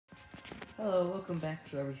Hello, welcome back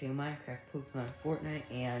to Everything Minecraft, Pokemon, Fortnite,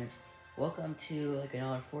 and welcome to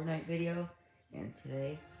another Fortnite video. And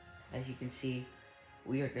today, as you can see,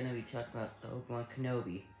 we are going to be talking about the Obi Wan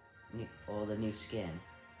Kenobi, the new skin.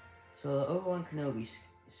 So the Obi Wan Kenobi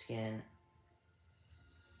skin,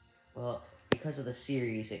 well, because of the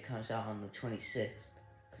series, it comes out on the 26th.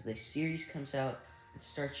 Because the series comes out and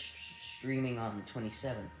starts streaming on the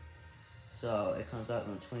 27th. So it comes out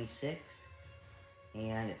on the 26th,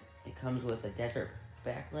 and it comes with a desert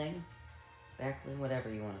backling,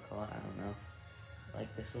 whatever you want to call it, I don't know.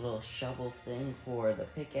 Like this little shovel thing for the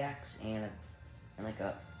pickaxe and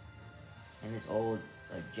his old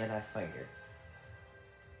Jedi fighter.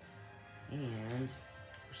 And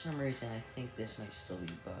for some reason I think this might still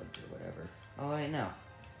be bugged or whatever. Oh wait, no.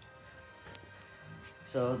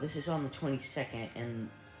 So this is on the 22nd, and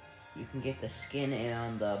you can get the skin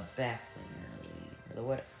and the backling early, or the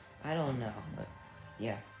what? I don't know, but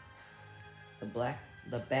yeah.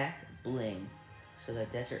 The back bling, so the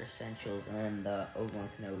Desert Essentials, and then the Obi Wan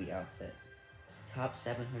Kenobi outfit. Top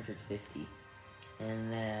 750.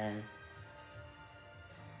 And then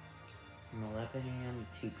from 11 a.m.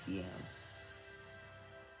 to 2 p.m.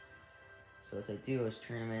 So it's a duos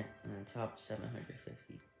tournament, and then top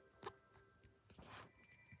 750.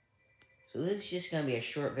 So this is just going to be a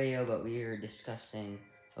short video, but we are discussing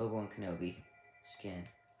Obi Wan Kenobi skin.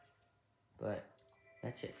 But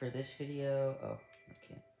that's it for this video. Oh,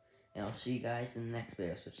 okay. And I'll see you guys in the next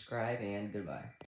video. Subscribe and goodbye.